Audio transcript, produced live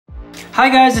Hi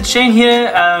guys, it's Shane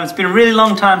here. It's been a really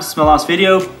long time since my last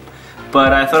video,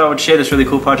 but I thought I would share this really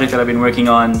cool project that I've been working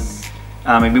on.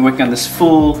 I've been working on this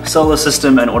full solar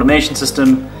system and automation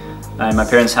system in my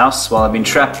parents' house while I've been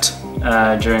trapped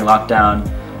during lockdown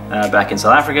back in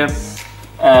South Africa.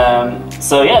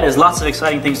 So yeah, there's lots of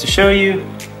exciting things to show you.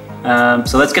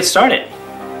 So let's get started.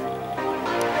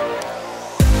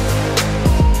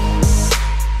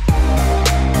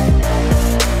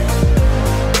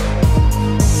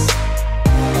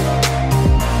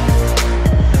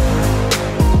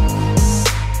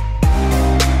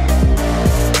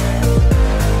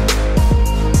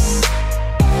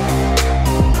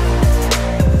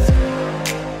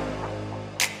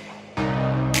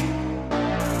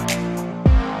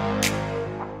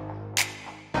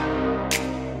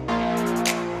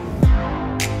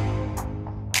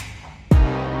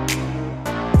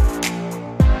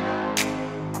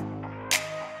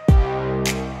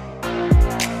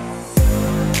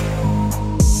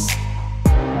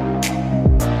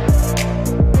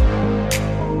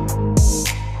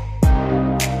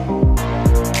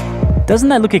 Doesn't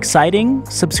that look exciting?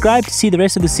 Subscribe to see the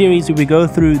rest of the series where we go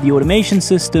through the automation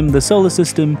system, the solar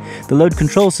system, the load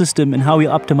control system, and how we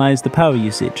optimize the power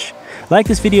usage. Like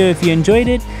this video if you enjoyed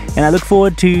it, and I look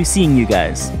forward to seeing you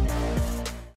guys.